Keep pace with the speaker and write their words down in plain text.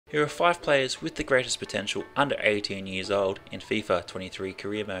Here are 5 players with the greatest potential under 18 years old in FIFA 23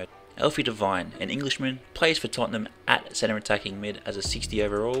 career mode. Elfie Devine, an Englishman, plays for Tottenham at centre attacking mid as a 60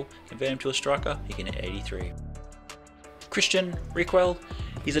 overall. Convert him to a striker, he can hit 83. Christian Rickwell,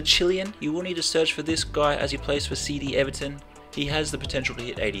 he's a Chilean. You will need to search for this guy as he plays for CD Everton. He has the potential to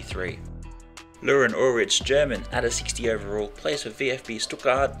hit 83. Luren Ulrich, German, at a 60 overall, plays for VfB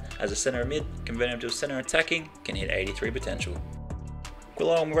Stuttgart as a centre mid. Convert him to a centre attacking, can hit 83 potential.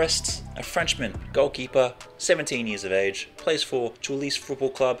 Guillaume Rest, a Frenchman, goalkeeper, 17 years of age, plays for Toulouse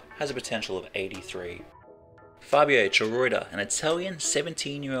Football Club, has a potential of 83. Fabio Choroida, an Italian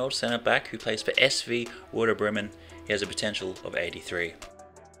 17-year-old centre-back who plays for SV Werder Bremen, he has a potential of 83.